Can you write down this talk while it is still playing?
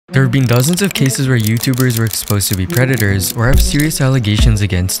There have been dozens of cases where YouTubers were exposed to be predators or have serious allegations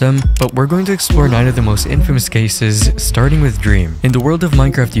against them, but we're going to explore 9 of the most infamous cases, starting with Dream. In the world of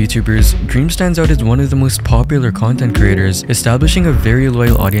Minecraft YouTubers, Dream stands out as one of the most popular content creators, establishing a very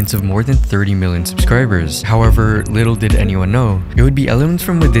loyal audience of more than 30 million subscribers. However, little did anyone know, it would be elements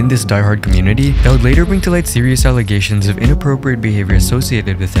from within this diehard community that would later bring to light serious allegations of inappropriate behavior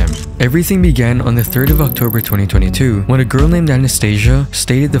associated with him. Everything began on the 3rd of October 2022, when a girl named Anastasia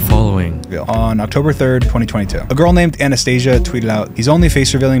stated the following. On October 3rd, 2022, a girl named Anastasia tweeted out, "He's only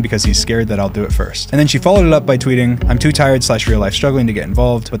face revealing because he's scared that I'll do it first." And then she followed it up by tweeting, "I'm too tired / real life struggling to get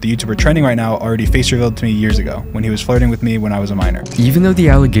involved, but the YouTuber trending right now already face revealed to me years ago when he was flirting with me when I was a minor." Even though the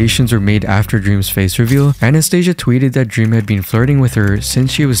allegations were made after Dream's face reveal, Anastasia tweeted that Dream had been flirting with her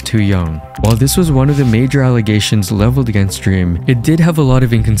since she was too young. While this was one of the major allegations leveled against Dream, it did have a lot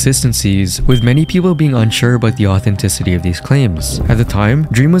of inconsistencies, with many people being unsure about the authenticity of these claims. At the time,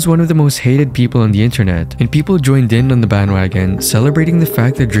 Dream was one of the most hated people on the internet, and people joined in on the bandwagon, celebrating the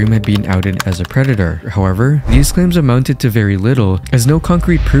fact that Dream had been outed as a predator. However, these claims amounted to very little, as no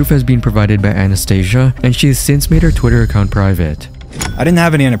concrete proof has been provided by Anastasia, and she has since made her Twitter account private. I didn't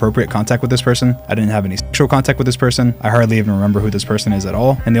have any inappropriate contact with this person. I didn't have any sexual contact with this person. I hardly even remember who this person is at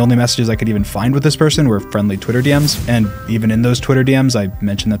all. And the only messages I could even find with this person were friendly Twitter DMs. And even in those Twitter DMs, I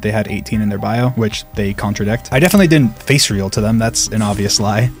mentioned that they had 18 in their bio, which they contradict. I definitely didn't face reveal to them. That's an obvious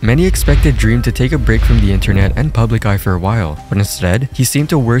lie. Many expected Dream to take a break from the internet and public eye for a while, but instead, he seemed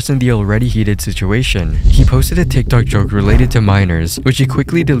to worsen the already heated situation. He posted a TikTok joke related to minors, which he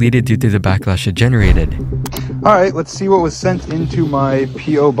quickly deleted due to the backlash it generated. Alright, let's see what was sent into my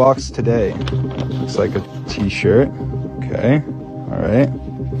P.O. box today. Looks like a t-shirt. Okay, alright.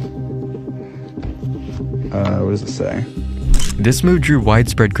 What does it say? This move drew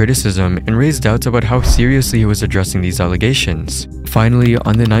widespread criticism and raised doubts about how seriously he was addressing these allegations. Finally,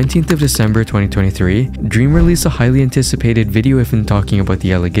 on the 19th of December 2023, Dream released a highly anticipated video of him talking about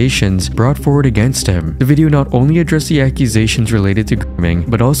the allegations brought forward against him. The video not only addressed the accusations related to grooming,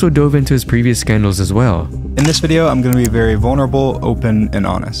 but also dove into his previous scandals as well. In this video, I'm going to be very vulnerable, open, and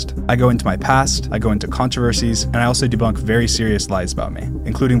honest. I go into my past, I go into controversies, and I also debunk very serious lies about me,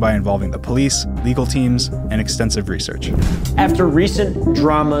 including by involving the police, legal teams, and extensive research. After recent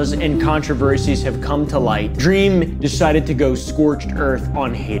dramas and controversies have come to light, Dream decided to go scorched earth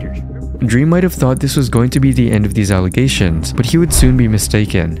on haters. Dream might have thought this was going to be the end of these allegations, but he would soon be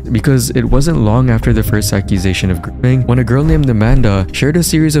mistaken, because it wasn't long after the first accusation of grooming when a girl named Amanda shared a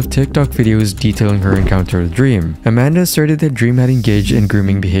series of TikTok videos detailing her encounter with Dream. Amanda asserted that Dream had engaged in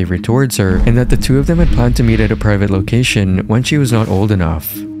grooming behavior towards her, and that the two of them had planned to meet at a private location when she was not old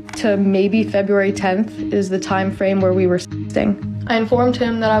enough. To maybe February 10th is the time frame where we were sexting. I informed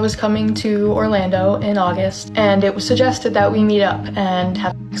him that I was coming to Orlando in August, and it was suggested that we meet up and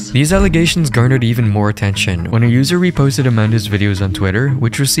have sex. These allegations garnered even more attention when a user reposted Amanda's videos on Twitter,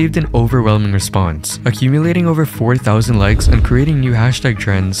 which received an overwhelming response, accumulating over 4,000 likes and creating new hashtag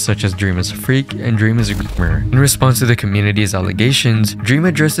trends such as Dream is a freak and Dream is a groomer. In response to the community's allegations, Dream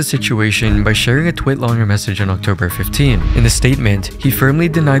addressed the situation by sharing a twit-longer message on October 15. In the statement, he firmly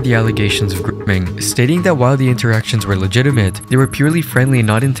denied the allegations of grooming, stating that while the interactions were legitimate, they were purely friendly and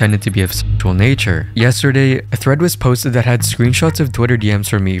not intended to be of sexual nature. Yesterday, a thread was posted that had screenshots of Twitter DMs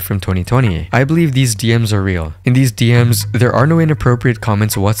from me from 2020. I believe these DMs are real. In these DMs, there are no inappropriate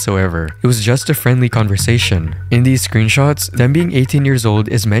comments whatsoever. It was just a friendly conversation. In these screenshots, them being 18 years old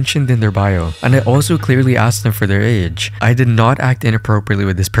is mentioned in their bio, and I also clearly asked them for their age. I did not act inappropriately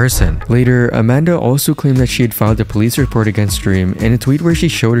with this person. Later, Amanda also claimed that she had filed a police report against Dream in a tweet where she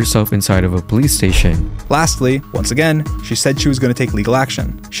showed herself inside of a police station. Lastly, once again, she said she was going to take legal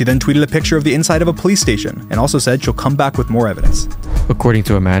action. She then tweeted a picture of the inside of a police station and also said she'll come back with more evidence. According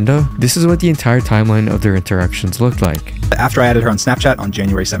to Amanda, this is what the entire timeline of their interactions looked like. After I added her on Snapchat on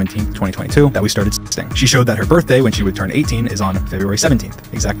January 17th, 2022, that we started sexting. She showed that her birthday, when she would turn 18, is on February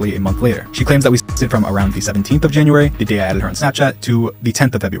 17th, exactly a month later. She claims that we sexted from around the 17th of January, the day I added her on Snapchat, to the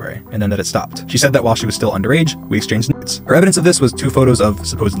 10th of February, and then that it stopped. She said that while she was still underage, we exchanged nudes. Her evidence of this was 2 photos of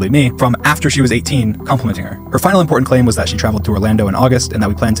supposedly me from after she was 18, complimenting her. Her final important claim was that she traveled to Orlando in August and that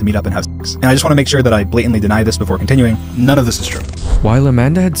we planned to meet up and have sex. And I just want to make sure that I blatantly deny this before continuing. None of this is true. While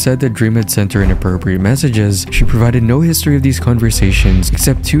Amanda had said that Dream had sent her inappropriate messages, she provided no history of these conversations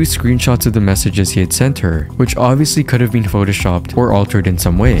except 2 screenshots of the messages he had sent her, which obviously could have been photoshopped or altered in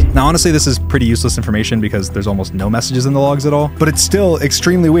some way. Now honestly, this is pretty useless information because there's almost no messages in the logs at all, but it's still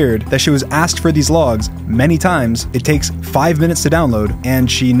extremely weird that she was asked for these logs many times. It takes 5 minutes to download and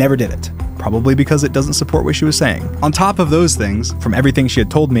she never did it. probably because it doesn't support what she was saying. On top of those things, from everything she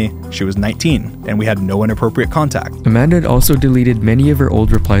had told me, she was 19, and we had no inappropriate contact. Amanda had also deleted many of her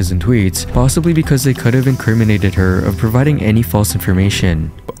old replies and tweets, possibly because they could have incriminated her of providing any false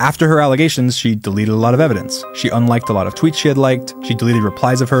information. After her allegations, she deleted a lot of evidence. She unliked a lot of tweets she had liked. She deleted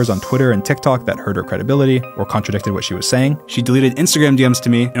replies of hers on Twitter and TikTok that hurt her credibility or contradicted what she was saying. She deleted Instagram DMs to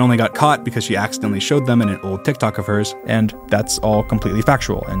me and only got caught because she accidentally showed them in an old TikTok of hers, and that's all completely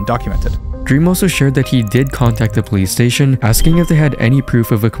factual and documented. Dream also shared that he did contact the police station, asking if they had any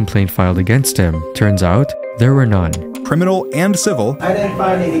proof of a complaint filed against him. Turns out, there were none. Criminal and civil. I didn't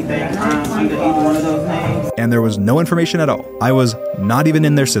find anything under either one of those names. And there was no information at all. I was not even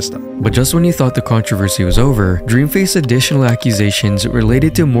in their system. But just when you thought the controversy was over, Dream faced additional accusations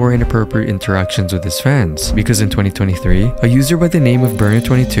related to more inappropriate interactions with his fans. Because in 2023, a user by the name of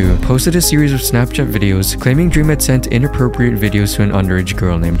Burner22 posted a series of Snapchat videos claiming Dream had sent inappropriate videos to an underage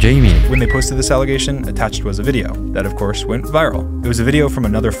girl named Jamie. When they posted this allegation, attached was a video. That of course went viral. It was a video from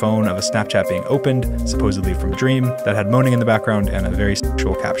another phone of a Snapchat being opened, supposedly from Dream, that had moaning in the background and a very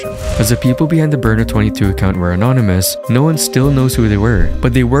sexual caption. As the people behind the Burner22 account were anonymous, no one still knows who they were,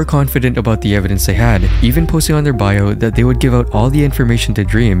 but they were confident about the evidence they had, even posting on their bio that they would give out all the information to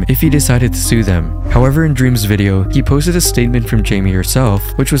Dream if he decided to sue them. However, in Dream's video, he posted a statement from Jamie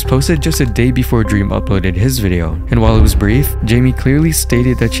herself, which was posted just a day before Dream uploaded his video. And while it was brief, Jamie clearly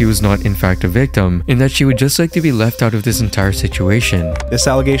stated that she was not in fact a victim, and that she would just like to be left out of this entire situation. This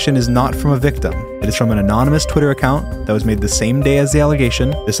allegation is not from a victim. It is from an anonymous Twitter account that was made the same day as the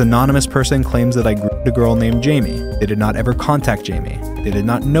allegation. This anonymous person claims that I groomed a girl named Jamie. They did not ever contact Jamie. They did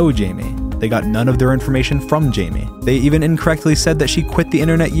not know Jamie. They got none of their information from Jamie. They even incorrectly said that she quit the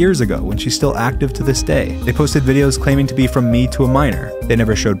internet years ago when she's still active to this day. They posted videos claiming to be from me to a minor. They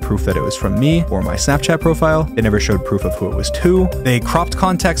never showed proof that it was from me or my Snapchat profile. They never showed proof of who it was to. They cropped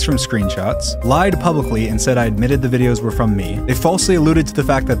context from screenshots, lied publicly and said I admitted the videos were from me. They falsely alluded to the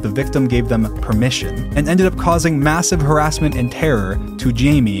fact that the victim gave them permission and ended up causing massive harassment and terror to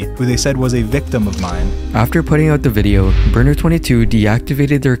Jamie, who they said was a victim of mine. After putting out the video, Burner22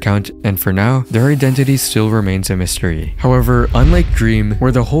 deactivated their account, and for now, their identity still remains a mystery. However, unlike Dream,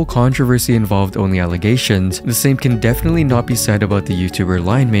 where the whole controversy involved only allegations, the same can definitely not be said about the YouTuber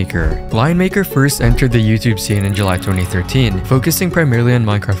LionMaker. LionMaker first entered the YouTube scene in July 2013, focusing primarily on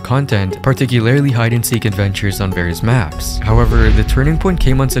Minecraft content, particularly hide-and-seek adventures on various maps. However, the turning point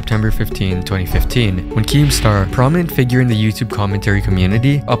came on September 15, 2015, when Keemstar, a prominent figure in the YouTube commentary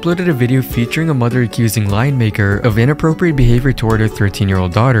community, uploaded a video featuring a mother accusing LionMaker of inappropriate behavior toward her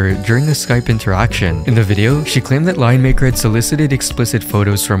 13-year-old daughter during a Skype interaction. In the video, she claimed that LionMaker had solicited explicit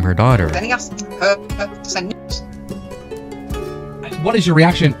photos from her daughter. Then he asked her to send nudes. What is your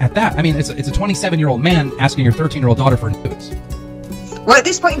reaction at that? I mean, it's a 27-year-old man asking your 13-year-old daughter for nudes. Well, at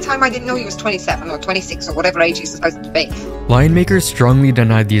this point in time, I didn't know he was 27 or 26 or whatever age he's supposed to be. LionMaker strongly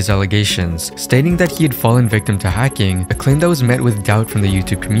denied these allegations, stating that he had fallen victim to hacking, a claim that was met with doubt from the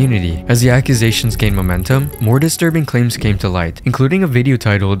YouTube community. As the accusations gained momentum, more disturbing claims came to light, including a video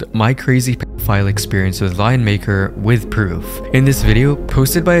titled "My Crazy Pedophile Experience with LionMaker with Proof." In this video,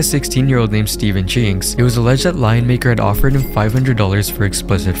 posted by a 16-year-old named Steven Chinks, it was alleged that LionMaker had offered him $500 for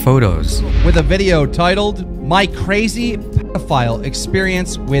explicit photos. With a video titled "My Crazy Pedophile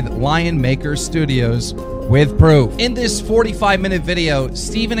Experience with LionMaker Studios with Proof." In this 45-minute video,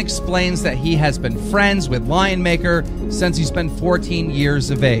 Steven explains that he has been friends with LionMaker since he's been 14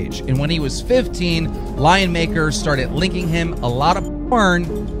 years of age. And when he was 15, LionMaker started linking him a lot of porn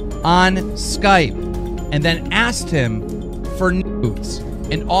on Skype and then asked him for nudes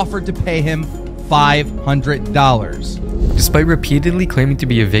and offered to pay him $500. Despite repeatedly claiming to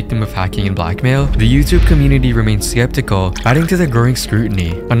be a victim of hacking and blackmail, the YouTube community remains skeptical, adding to the growing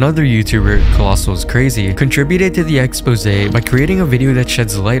scrutiny. Another YouTuber, Colossal's Crazy, contributed to the expose by creating a video that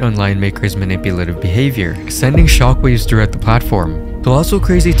sheds light on LionMaker's manipulative behavior, sending shockwaves throughout the platform. Colossal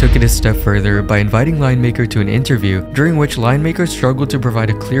Crazy took it a step further by inviting LionMaker to an interview, during which LionMaker struggled to provide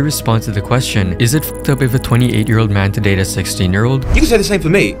a clear response to the question, is it f***ed up if a 28-year-old man to date a 16-year-old? You can say the same for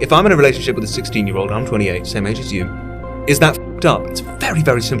me. If I'm in a relationship with a 16-year-old, I'm 28, same age as you, is that f***ed up? It's a very,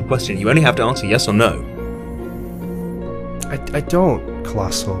 very simple question. You only have to answer yes or no. I don't,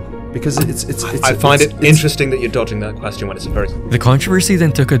 Colossal. Because I find it interesting that you're dodging that question when it's a very... The controversy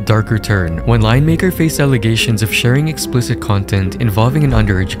then took a darker turn when LionMaker faced allegations of sharing explicit content involving an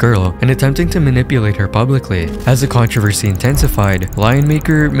underage girl and attempting to manipulate her publicly. As the controversy intensified,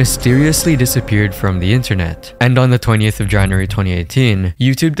 LionMaker mysteriously disappeared from the internet. And on the 20th of January 2018,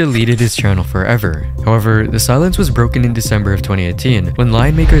 YouTube deleted his channel forever. However, the silence was broken in December of 2018 when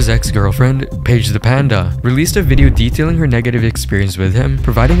LionMaker's ex-girlfriend, Paige the Panda, released a video detailing her negative experience with him,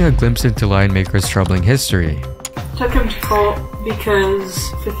 providing a glimpse into LionMaker's troubling history. Took him to court because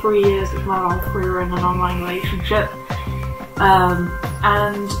for 3 years of my life we were in an online relationship.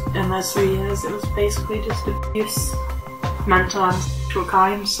 And in those 3 years it was basically just abuse, mental and sexual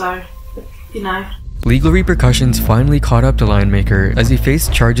kind, so, you know. Legal repercussions finally caught up to LionMaker as he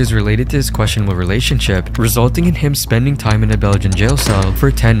faced charges related to his questionable relationship, resulting in him spending time in a Belgian jail cell for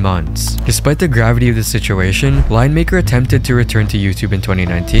 10 months. Despite the gravity of the situation, LionMaker attempted to return to YouTube in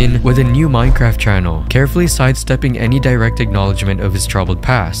 2019 with a new Minecraft channel, carefully sidestepping any direct acknowledgement of his troubled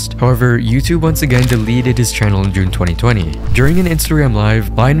past. However, YouTube once again deleted his channel in June 2020. During an Instagram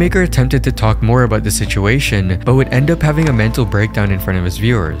live, LionMaker attempted to talk more about the situation, but would end up having a mental breakdown in front of his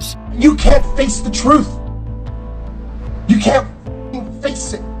viewers. You can't face the truth. You can't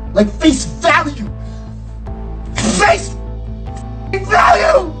face it. Like face value. Face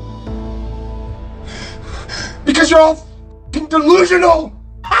value. Because you're all delusional.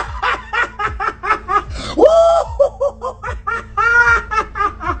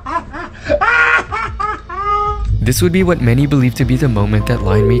 This would be what many believe to be the moment that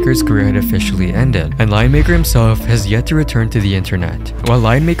LionMaker's career had officially ended, and LionMaker himself has yet to return to the internet. While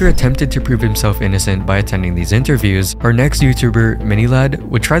LionMaker attempted to prove himself innocent by attending these interviews, our next YouTuber, Minilad,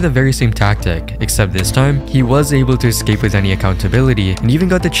 would try the very same tactic, except this time, he was able to escape with any accountability and even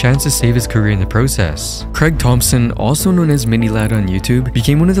got the chance to save his career in the process. Craig Thompson, also known as Minilad on YouTube,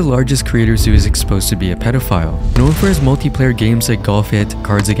 became one of the largest creators who is exposed to be a pedophile. Known for his multiplayer games like Golf Hit,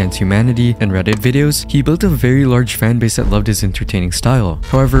 Cards Against Humanity, and Reddit videos, he built a very large fan base that loved his entertaining style.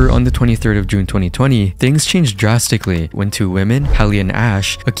 However, on the 23rd of June 2020, things changed drastically when two women, Hallie and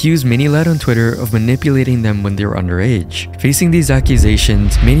Ash, accused Minilad on Twitter of manipulating them when they were underage. Facing these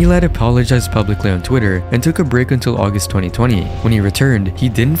accusations, Minilad apologized publicly on Twitter and took a break until August 2020. When he returned, he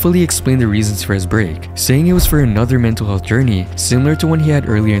didn't fully explain the reasons for his break, saying it was for another mental health journey similar to one he had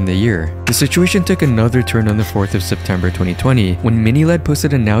earlier in the year. The situation took another turn on the 4th of September 2020 when Minilad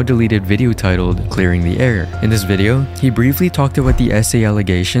posted a now deleted video titled "Clearing the Air." In this video, he briefly talked about the SA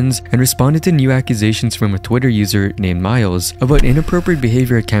allegations and responded to new accusations from a Twitter user named Miles about inappropriate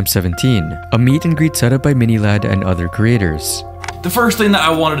behavior at Camp 17, a meet and greet set up by Minilad and other creators. The first thing that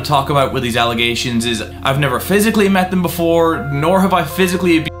I wanted to talk about with these allegations is I've never physically met them before, nor have I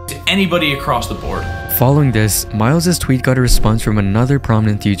physically abused anybody across the board. Following this, Miles' tweet got a response from another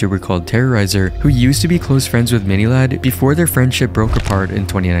prominent YouTuber called Terrorizer, who used to be close friends with Minilad before their friendship broke apart in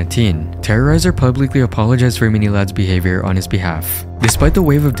 2019. Terrorizer publicly apologized for Minilad's behavior on his behalf. Despite the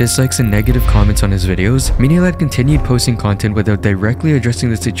wave of dislikes and negative comments on his videos, Minilad continued posting content without directly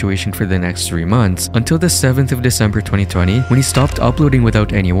addressing the situation for the next 3 months, until the 7th of December 2020 when he stopped uploading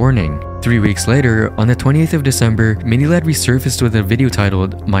without any warning. 3 weeks later, on the 20th of December, Minilad resurfaced with a video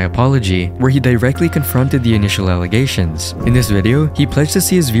titled "My Apology," where he directly confronted the initial allegations. In this video, he pledged to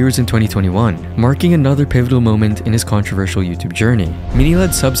see his viewers in 2021, marking another pivotal moment in his controversial YouTube journey.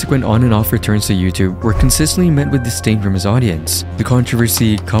 Minilad's subsequent on and off returns to YouTube were consistently met with disdain from his audience. The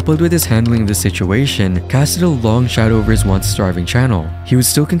controversy, coupled with his handling of the situation, casted a long shadow over his once thriving channel. He would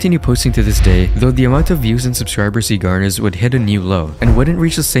still continue posting to this day, though the amount of views and subscribers he garners would hit a new low, and wouldn't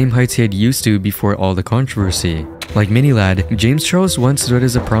reach the same heights he had used to before all the controversy. Like Minilad, James Charles once stood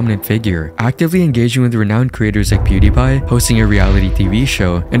as a prominent figure, actively engaging with renowned creators like PewDiePie, hosting a reality TV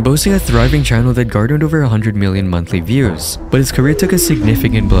show, and boasting a thriving channel that garnered over 100 million monthly views. But his career took a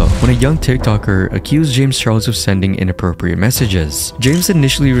significant blow when a young TikToker accused James Charles of sending inappropriate messages. James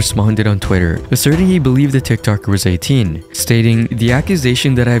initially responded on Twitter, asserting he believed the TikToker was 18, stating, "The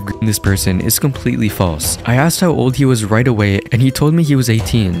accusation that I have groomed this person is completely false. I asked how old he was right away and he told me he was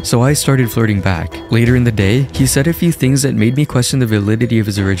 18, so I started flirting back." Later in the day, he said a few things that made me question the validity of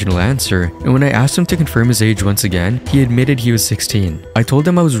his original answer, and when I asked him to confirm his age once again, he admitted he was 16. I told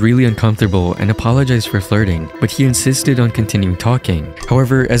him I was really uncomfortable and apologized for flirting, but he insisted on continuing talking.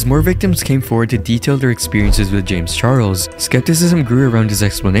 However, as more victims came forward to detail their experiences with James Charles, skepticism grew around his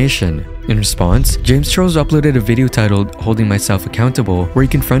explanation. In response, James Charles uploaded a video titled "Holding Myself Accountable," where he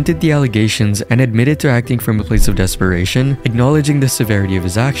confronted the allegations and admitted to acting from a place of desperation, acknowledging the severity of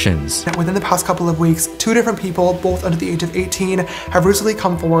his actions. Within the past couple of weeks, 2 different people, both under the age of 18, have recently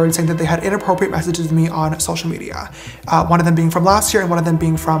come forward saying that they had inappropriate messages with me on social media. One of them being from last year and one of them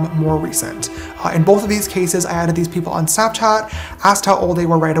being from more recent. In both of these cases, I added these people on Snapchat, asked how old they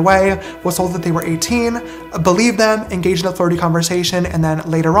were right away, was told that they were 18, believed them, engaged in a flirty conversation, and then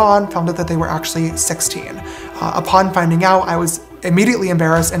later on found out that they were actually 16. Upon finding out, I was immediately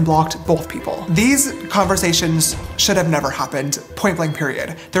embarrassed and blocked both people. These conversations should have never happened, point blank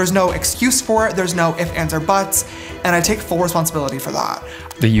period. There's no excuse for it, there's no ifs, ands, or buts, and I take full responsibility for that.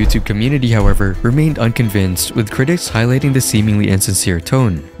 The YouTube community, however, remained unconvinced, with critics highlighting the seemingly insincere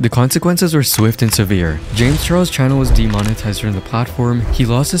tone. The consequences were swift and severe. James Charles' channel was demonetized from the platform, he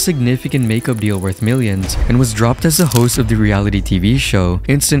lost a significant makeup deal worth millions, and was dropped as the host of the reality TV show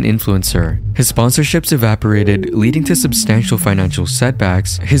Instant Influencer. His sponsorships evaporated, leading to substantial financial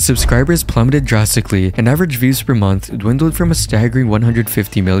setbacks, his subscribers plummeted drastically, and average views per month dwindled from a staggering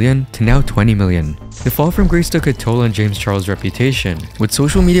 150 million to now 20 million. The fall from grace took a toll on James Charles' reputation, with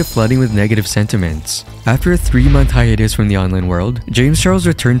social media flooding with negative sentiments. After a 3-month hiatus from the online world, James Charles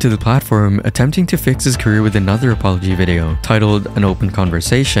returned to the platform, attempting to fix his career with another apology video, titled An Open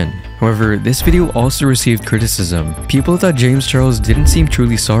Conversation. However, this video also received criticism. People thought James Charles didn't seem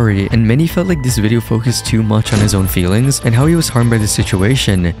truly sorry, and many felt like this video focused too much on his own feelings and how he was harmed by the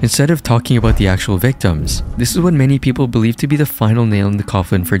situation, instead of talking about the actual victims. This is what many people believe to be the final nail in the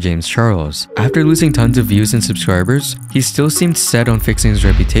coffin for James Charles. After losing tons of views and subscribers, he still seemed set on fixing his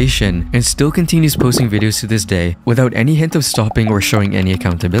reputation, and still continues posting videos to this day without any hint of stopping or showing any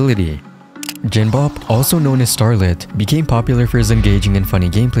accountability. Jinbop, also known as Starlet, became popular for his engaging and funny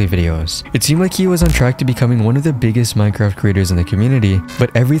gameplay videos. It seemed like he was on track to becoming one of the biggest Minecraft creators in the community,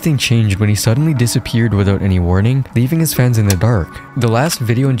 but everything changed when he suddenly disappeared without any warning, leaving his fans in the dark. The last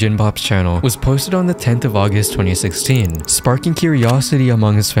video on Jinbop's channel was posted on the 10th of August 2016, sparking curiosity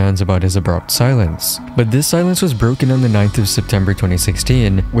among his fans about his abrupt silence. But this silence was broken on the 9th of September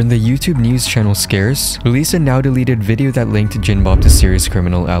 2016, when the YouTube news channel Scarce released a now-deleted video that linked Jinbop to serious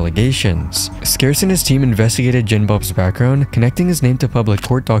criminal allegations. Scarce and his team investigated Jinbop's background, connecting his name to public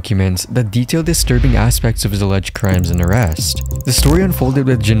court documents that detailed disturbing aspects of his alleged crimes and arrest. The story unfolded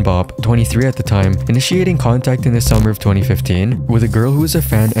with Jinbop, 23 at the time, initiating contact in the summer of 2015 with a girl who was a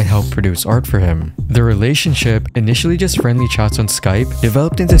fan and helped produce art for him. The relationship, initially just friendly chats on Skype,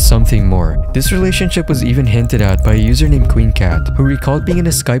 developed into something more. This relationship was even hinted at by a user named QueenCat, who recalled being in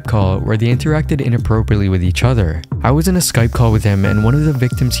a Skype call where they interacted inappropriately with each other. I was in a Skype call with him and one of the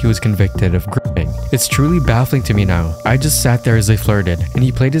victims he was convicted of grooming. It's truly baffling to me now. I just sat there as they flirted, and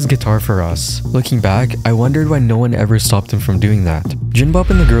he played his guitar for us. Looking back, I wondered why no one ever stopped him from doing that. Jinbop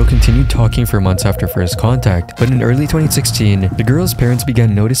and the girl continued talking for months after first contact, but in early 2016, the girl's parents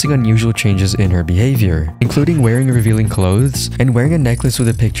began noticing unusual changes in her behavior, including wearing revealing clothes and wearing a necklace with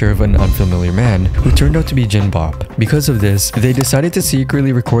a picture of an unfamiliar man who turned out to be Jinbop. Because of this, they decided to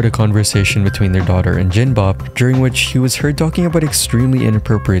secretly record a conversation between their daughter and Jinbop, during which he was heard talking about extremely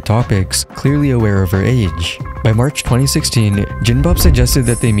inappropriate topics, clearly aware of her age. By March 2016, Jinbop suggested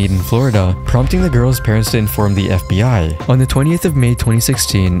that they meet in Florida, prompting the girl's parents to inform the FBI. On the 20th of May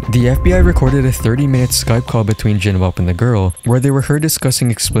 2016, the FBI recorded a 30-minute Skype call between Jinbop and the girl, where they were heard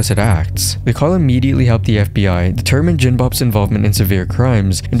discussing explicit acts. The call immediately helped the FBI determine Jinbop's involvement in severe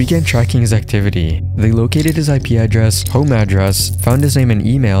crimes and began tracking his activity. They located his IP address, home address, found his name and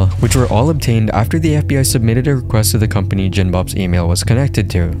email, which were all obtained after the FBI submitted a request to the company Jinbop's email was connected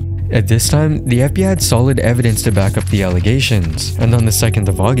to. At this time, the FBI had solid evidence to back up the allegations, and on the 2nd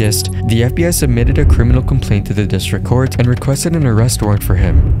of August, the FBI submitted a criminal complaint to the district court and requested an arrest warrant for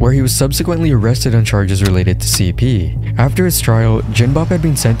him, where he was subsequently arrested on charges related to CP. After his trial, Jinbop had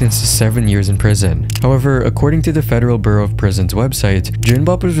been sentenced to 7 years in prison. However, according to the Federal Bureau of Prisons website,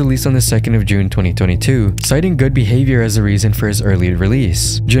 Jinbop was released on the 2nd of June 2022, citing good behavior as a reason for his early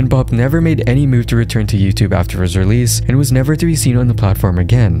release. Jinbop never made any move to return to YouTube after his release, and was never to be seen on the platform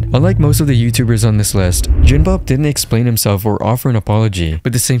again. Unlike most of the YouTubers on this list, Jinbop didn't explain himself or offer an apology,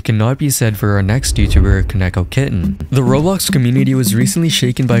 but the same cannot be said for our next YouTuber, Kaneko Kitten. The Roblox community was recently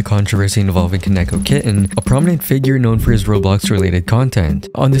shaken by a controversy involving Kaneko Kitten, a prominent figure known for his Roblox-related content.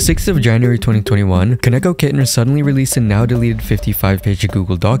 On the 6th of January 2021, Kaneko Kitten suddenly released a now-deleted 55-page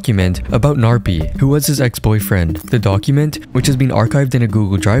Google document about Narpi, who was his ex-boyfriend. The document, which has been archived in a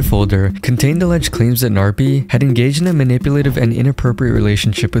Google Drive folder, contained alleged claims that Narpi had engaged in a manipulative and inappropriate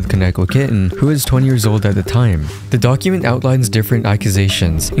relationship with Kaneko Kitten, who was 20 years old at the time. The document outlines different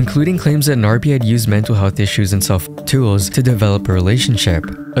accusations, including claims that Narpi had used mental health issues and self-tools to develop a relationship.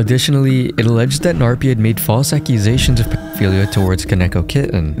 Additionally, it alleged that Narpi had made false accusations of pedophilia towards Kaneko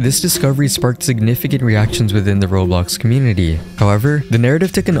Kitten. This discovery sparked significant reactions within the Roblox community. However, the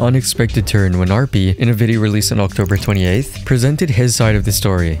narrative took an unexpected turn when Narpi, in a video released on October 28th, presented his side of the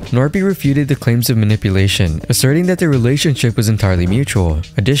story. Narpi refuted the claims of manipulation, asserting that their relationship was entirely mutual.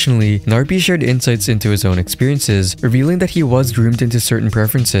 Additionally, Narpi shared insights into his own experiences, revealing that he was groomed into certain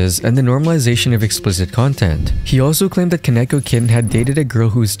preferences and the normalization of explicit content. He also claimed that Kaneko Kitten had dated a girl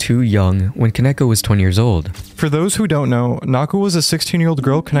who was too young when Kaneko was 20 years old. For those who don't know, Naku was a 16-year-old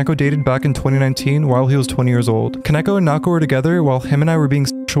girl Kaneko dated back in 2019 while he was 20 years old. Kaneko and Naku were together while him and I were being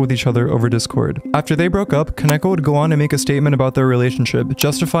sexual with each other over Discord. After they broke up, Kaneko would go on to make a statement about their relationship,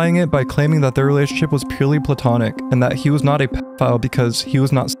 justifying it by claiming that their relationship was purely platonic and that he was not a pedophile because he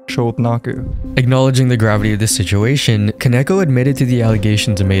was not sexual with Naku. Acknowledging the gravity of the situation, Kaneko admitted to the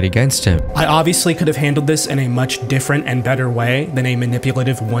allegations made against him. I obviously could have handled this in a much different and better way than a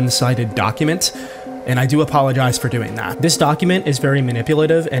manipulative one-sided document, and I do apologize for doing that. This document is very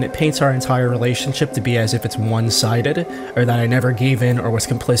manipulative, and it paints our entire relationship to be as if it's one-sided, or that I never gave in or was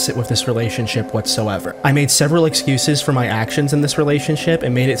complicit with this relationship whatsoever. I made several excuses for my actions in this relationship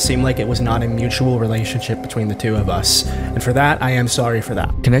and made it seem like it was not a mutual relationship between the two of us, and for that, I am sorry for that.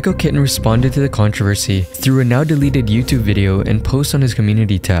 Kaneko Kitten responded to the controversy through a now deleted YouTube video and post on his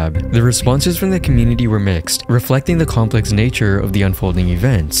community tab. The responses from the community were mixed, reflecting the complex nature of the unfolding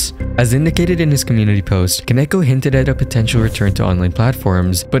events. As indicated in his community post, Kaneko hinted at a potential return to online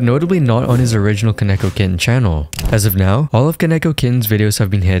platforms, but notably not on his original Kaneko Kitten channel. As of now, all of Kaneko Kitten's videos have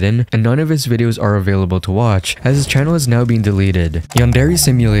been hidden, and none of his videos are available to watch, as his channel is now being deleted. Yandere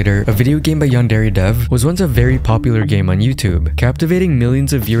Simulator, a video game by Yandere Dev, was once a very popular game on YouTube, captivating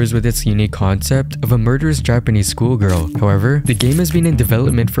millions of viewers with its unique concept of a murderous Japanese schoolgirl. However, the game has been in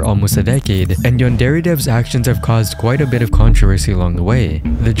development for almost a decade, and Yandere Dev's actions have caused quite a bit of controversy along the way.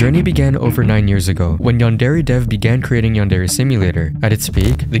 The journey began over 9 years ago, when Yandere Dev began creating Yandere Simulator. At its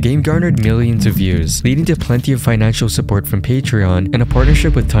peak, the game garnered millions of views, leading to plenty of financial support from Patreon and a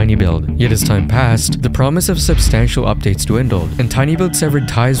partnership with TinyBuild. Yet as time passed, the promise of substantial updates dwindled, and TinyBuild severed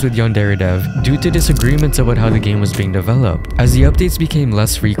ties with Yandere Dev due to disagreements about how the game was being developed. As the updates became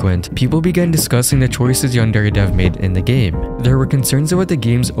less frequent, people began discussing the choices Yandere Dev made in the game. There were concerns about the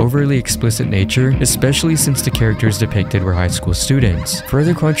game's overly explicit nature, especially since the characters depicted were high school students.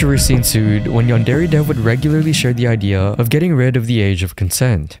 Further controversy ensued when Yandere Dev would regularly share the idea of getting rid of the age of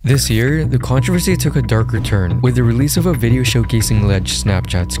consent. This year, the controversy took a darker turn with the release of a video showcasing alleged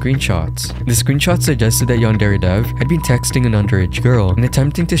Snapchat screenshots. The screenshots suggested that Yandere Dev had been texting an underage girl and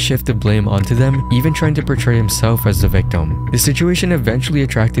attempting to shift the blame onto them, even trying to portray himself as the victim. The situation eventually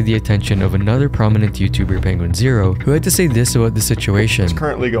attracted the attention of another prominent YouTuber, Penguin Zero, who had to say this about the situation. It's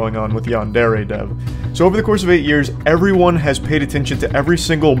currently going on with Yandere Dev. So over the course of 8 years, everyone has paid attention to every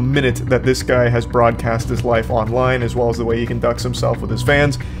single minute that this guy has broadcast his life online, as well as the way he conducts himself with his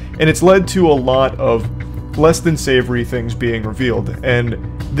fans, and it's led to a lot of less than savory things being revealed. And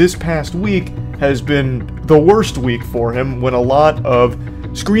this past week has been the worst week for him, when a lot of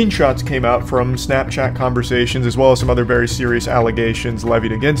screenshots came out from Snapchat conversations, as well as some other very serious allegations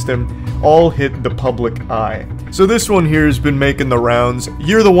levied against him, all hit the public eye. So this one here has been making the rounds.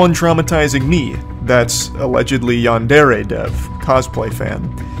 "You're the one traumatizing me." That's allegedly Yandere Dev, cosplay fan.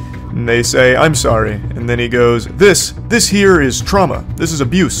 And they say, "I'm sorry." And then he goes, This here is trauma. This is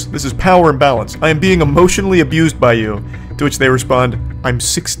abuse. This is power imbalance. I am being emotionally abused by you." To which they respond, "I'm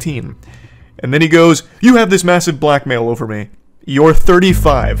 16. And then he goes, "You have this massive blackmail over me. You're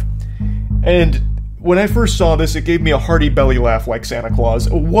 35. And when I first saw this, it gave me a hearty belly laugh like Santa Claus.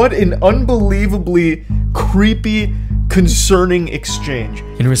 What an unbelievably creepy, concerning exchange.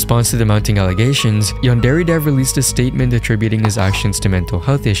 In response to the mounting allegations, Yandere Dev released a statement attributing his actions to mental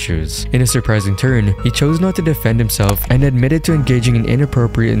health issues. In a surprising turn, he chose not to defend himself and admitted to engaging in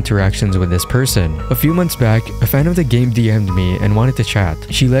inappropriate interactions with this person. A few months back, a fan of the game DM'd me and wanted to chat.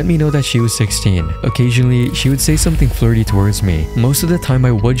 She let me know that she was 16. Occasionally, she would say something flirty towards me. Most of the time,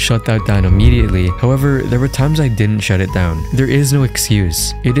 I would shut that down immediately. However, there were times I didn't shut it down. There is no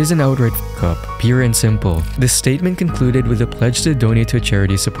excuse. It is an outright fuck up, pure and simple. This statement concluded with a pledge to donate to a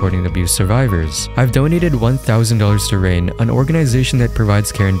charity supporting abuse survivors. I've donated $1,000 to RAIN, an organization that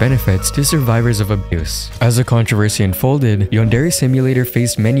provides care and benefits to survivors of abuse. As the controversy unfolded, Yandere Simulator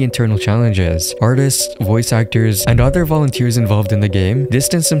faced many internal challenges. Artists, voice actors, and other volunteers involved in the game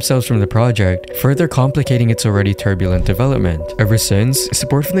distanced themselves from the project, further complicating its already turbulent development. Ever since,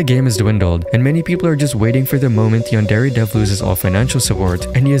 support from the game has dwindled, and many people are just waiting for the moment Yandere Dev loses all financial support,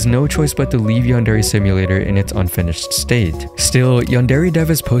 and he has no choice but to leave Yandere Simulator in its unfinished state. Still, Yandere Dev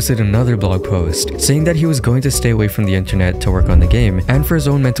has posted another blog post, saying that he was going to stay away from the internet to work on the game, and for his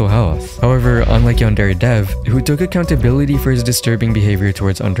own mental health. However, unlike Yandere Dev, who took accountability for his disturbing behavior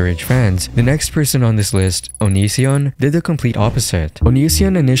towards underage fans, the next person on this list, Onision, did the complete opposite.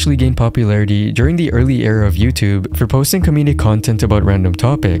 Onision initially gained popularity during the early era of YouTube for posting comedic content about random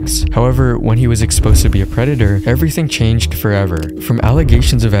topics. However, when he was exposed to be a predator, everything changed forever. From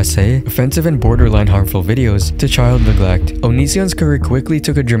allegations of SA, offensive and borderline harmful videos, to child child neglect, Onision's career quickly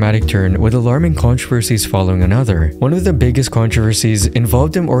took a dramatic turn with alarming controversies following another. One of the biggest controversies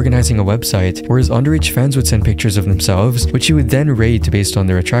involved him organizing a website where his underage fans would send pictures of themselves, which he would then rate based on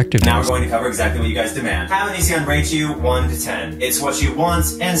their attractiveness. Now we're going to cover exactly what you guys demand. How Onision rates you 1 to 10. It's what you want,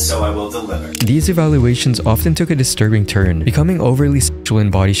 and so I will deliver. These evaluations often took a disturbing turn, becoming overly sexual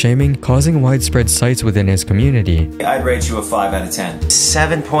and body shaming, causing widespread fights within his community. I'd rate you a 5 out of 10.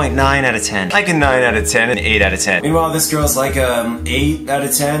 7.9 out of 10. Like a 9 out of 10 and 8 out of 10. Meanwhile, this girl's like 8 out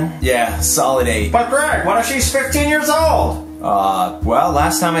of 10. Yeah, solid 8. But Greg, what if she's 15 years old? Well,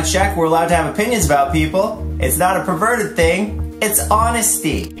 last time I checked, we're allowed to have opinions about people. It's not a perverted thing. It's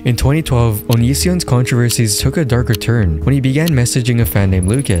honesty. In 2012, Onision's controversies took a darker turn when he began messaging a fan named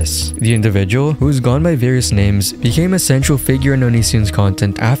Lucas. The individual, who has gone by various names, became a central figure in Onision's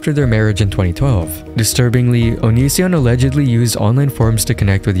content after their marriage in 2012. Disturbingly, Onision allegedly used online forums to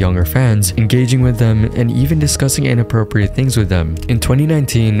connect with younger fans, engaging with them, and even discussing inappropriate things with them. In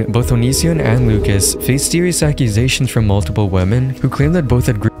 2019, both Onision and Lucas faced serious accusations from multiple women who claimed that both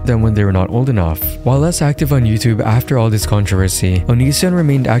had groomed them when they were not old enough. While less active on YouTube after all this controversy, Onision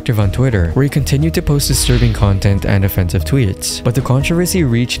remained active on Twitter, where he continued to post disturbing content and offensive tweets. But the controversy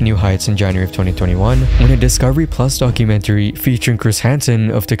reached new heights in January of 2021 when a Discovery Plus documentary featuring Chris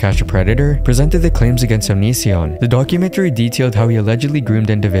Hansen of To Catch a Predator presented the claims against Onision. The documentary detailed how he allegedly groomed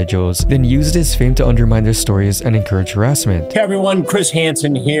individuals, then used his fame to undermine their stories and encourage harassment. Hey everyone, Chris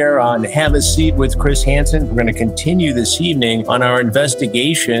Hansen here on Have a Seat with Chris Hansen. We're going to continue this evening on our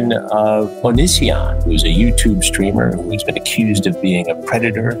investigation of Onision, who's a YouTube streamer who's been accused of being a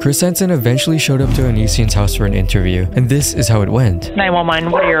predator. Chris Hansen eventually showed up to Onision's house for an interview, and this is how it went. 911,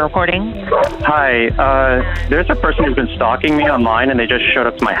 what are you reporting? Hi, there's a person who's been stalking me online and they just showed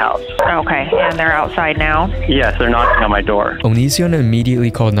up to my house. Okay, and they're outside now? Yes, they're knocking on my door. Onision immediately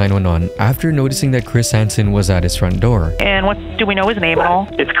called 911 after noticing that Chris Hansen was at his front door. And what do we know his name at all?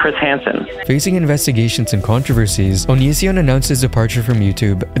 It's Chris Hansen. Facing investigations and controversies, Onision announced his departure from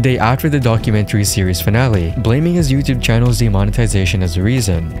YouTube a day after the documentary series finale, blaming his YouTube channel's demonetization as the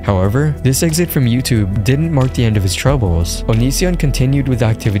reason. However, this exit from YouTube didn't mark the end of his troubles. Onision continued with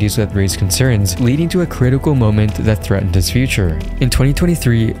activities that raised concerns, leading to a critical moment that threatened his future. In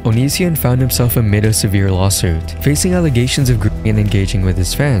 2023, Onision found himself amid a severe lawsuit, facing allegations of grooming and engaging with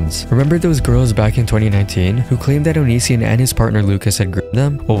his fans. Remember those girls back in 2019 who claimed that Onision and his partner Lucas had groomed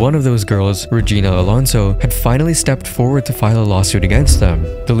them? Well, one of those girls, Regina Alonso, had finally stepped forward to file a lawsuit against them.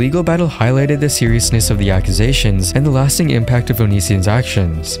 The legal battle highlighted the seriousness of the accusations and the lasting impact of Onision's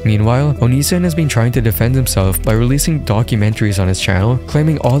actions. Meanwhile, Onision has been trying to defend himself by releasing documentaries on his channel,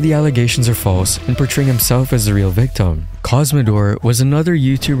 claiming all the allegations are false and portraying himself as the real victim. Cosmodor was another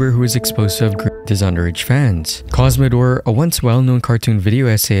YouTuber who was exposed to have groomed his underage fans. Cosmodor, a once well-known cartoon video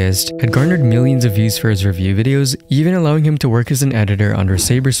essayist, had garnered millions of views for his review videos, even allowing him to work as an editor under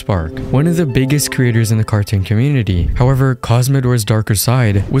Saberspark, one of the biggest creators in the cartoon community. However, Cosmodor's darker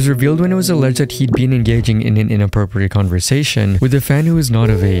side was revealed when it was alleged that he'd been engaging in an inappropriate conversation with a fan who was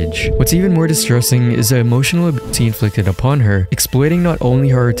not of age. What's even more distressing is the emotional abuse he inflicted upon her, exploiting not only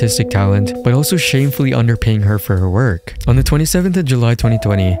her artistic talent, but also shamefully underpaying her for her work. On the 27th of July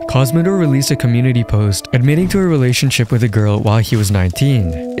 2020, Cosmodor released a community post admitting to a relationship with a girl while he was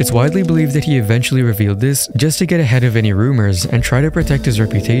 19. It's widely believed that he eventually revealed this just to get ahead of any rumors and try to protect his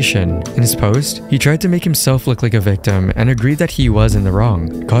reputation. In his post, he tried to make himself look like a victim and agreed that he was in the wrong.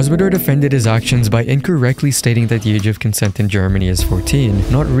 Cosmodor defended his actions by incorrectly stating that the age of consent in Germany is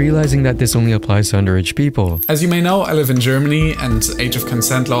 14, not realizing that this only applies to underage people. As you may know, I live in Germany and age of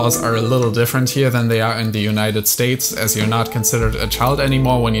consent laws are a little different here than they are in the United States, as you're not considered a child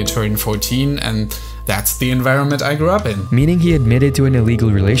anymore when you turn 14, and that's the environment I grew up in. Meaning he admitted to an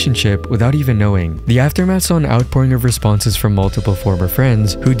illegal relationship without even knowing. The aftermath saw an outpouring of responses from multiple former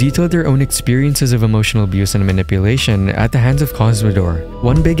friends who detailed their own experiences of emotional abuse and manipulation at the hands of Cosmodor.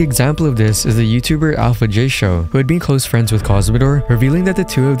 One big example of this is the YouTuber Alpha J Show, who had been close friends with Cosmodor, revealing that the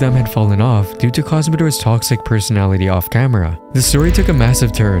two of them had fallen off due to Cosmodor's toxic personality off camera. The story took a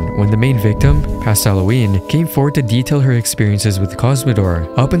massive turn when the main victim, Past Halloween, came forward to detail her experiences with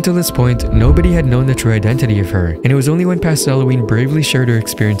Cosmodor. Up until this point, nobody had known the true identity of her, and it was only when Past Halloween bravely shared her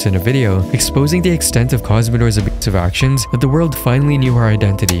experience in a video, exposing the extent of Cosmodor's abusive actions, that the world finally knew her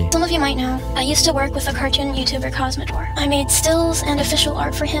identity. Some of you might know, I used to work with a cartoon YouTuber Cosmodor. I made stills and official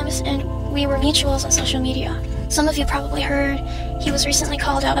art for him, and we were mutuals on social media. Some of you probably heard he was recently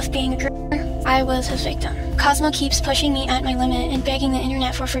called out of being a groomer. I was his victim. Cosmo keeps pushing me at my limit and begging the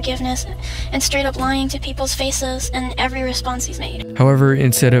internet for forgiveness and straight up lying to people's faces in every response he's made. However,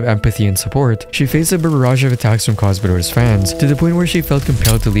 instead of empathy and support, she faced a barrage of attacks from Cosmodor's fans to the point where she felt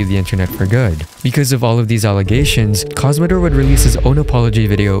compelled to leave the internet for good. Because of all of these allegations, Cosmodor would release his own apology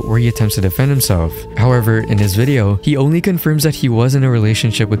video where he attempts to defend himself. However, in his video, he only confirms that he was in a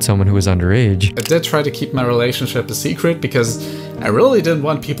relationship with someone who was underage. I did try to keep my relationship a secret because I really didn't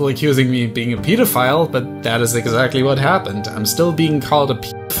want people accusing me of being a pedophile, but that is exactly what happened. I'm still being called a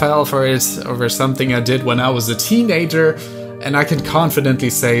pedophile for it over something I did when I was a teenager, and I can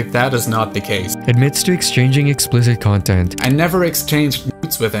confidently say that is not the case. Admits to exchanging explicit content. I never exchanged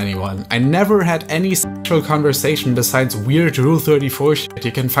nudes with anyone. I never had any sexual conversation besides weird Rule 34 shit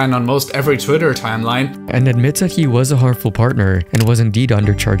you can find on most every Twitter timeline. And admits that he was a harmful partner and was indeed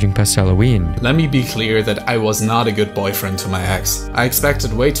undercharging past Halloween. Let me be clear that I was not a good boyfriend to my ex. I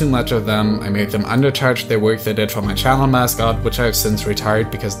expected way too much of them. I made them undercharge their work they did for my channel mascot, which I have since retired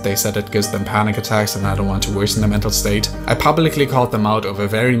because they said it gives them panic attacks and I don't want to worsen their mental state. I publicly called them out over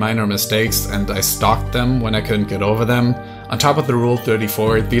very minor mistakes and I stalked them when I couldn't get over them. On top of the Rule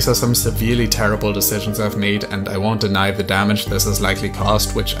 34, these are some severely terrible decisions I've made, and I won't deny the damage this has likely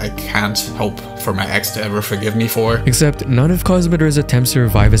caused, which I can't hope for my ex to ever forgive me for. Except none of Cosmodor's attempts to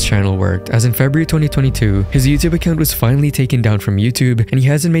revive his channel worked, as in February 2022, his YouTube account was finally taken down from YouTube and he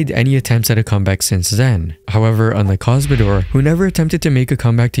hasn't made any attempts at a comeback since then. However, unlike Cosmodor, who never attempted to make a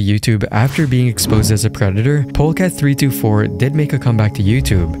comeback to YouTube after being exposed as a predator, Polecat324 did make a comeback to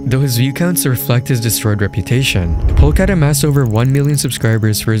YouTube, though his view counts reflect his destroyed reputation. Polecat amassed over 1 million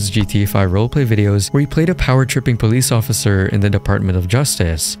subscribers for his GTA 5 roleplay videos where he played a power-tripping police officer in the Department of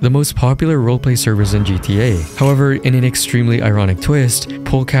Justice, the most popular roleplay servers in GTA. However, in an extremely ironic twist,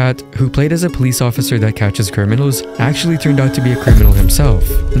 Polecat, who played as a police officer that catches criminals, actually turned out to be a criminal himself.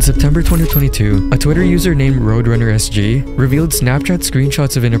 In September 2022, a Twitter user named RoadrunnerSG revealed Snapchat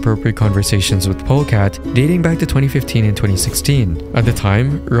screenshots of inappropriate conversations with Polecat dating back to 2015 and 2016. At the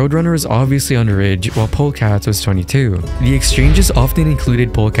time, Roadrunner was obviously underage while Polecat was 22. The exchanges often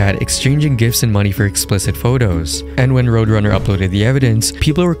included Polecat exchanging gifts and money for explicit photos. And when Roadrunner uploaded the evidence,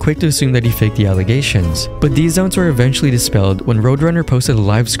 people were quick to assume that he faked the allegations. But these doubts were eventually dispelled when Roadrunner posted a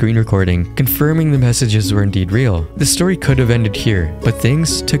live screen recording confirming the messages were indeed real. The story could have ended here, but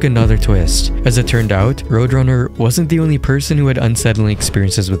things took another twist. As it turned out, Roadrunner wasn't the only person who had unsettling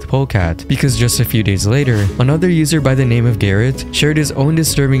experiences with Polecat, because just a few days later, another user by the name of Garrett shared his own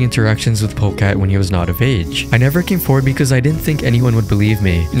disturbing interactions with Polecat when he was not of age. I never came forward because I didn't think anyone would believe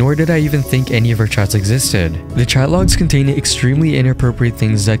me, nor did I even think any of our chats existed. The chat logs contain extremely inappropriate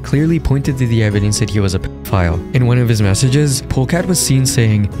things that clearly pointed to the evidence that he was a pedophile. In one of his messages, Polecat was seen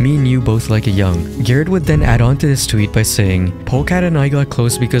saying, "Me and you both like a young." Garrett would then add on to this tweet by saying, "Polecat and I got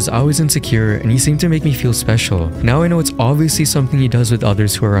close because I was insecure and he seemed to make me feel special. Now I know it's obviously something he does with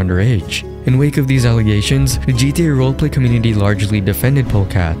others who are underage." In wake of these allegations, the GTA roleplay community largely defended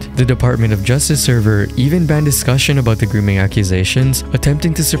Polecat. The Department of Justice server even banned discussion about the grooming accusations,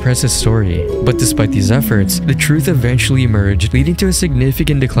 attempting to suppress his story. But despite these efforts, the truth eventually emerged, leading to a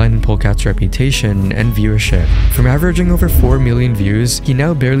significant decline in Polecat's reputation and viewership. From averaging over 4 million views, he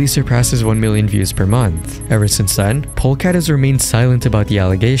now barely surpasses 1 million views per month. Ever since then, Polecat has remained silent about the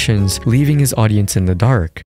allegations, leaving his audience in the dark.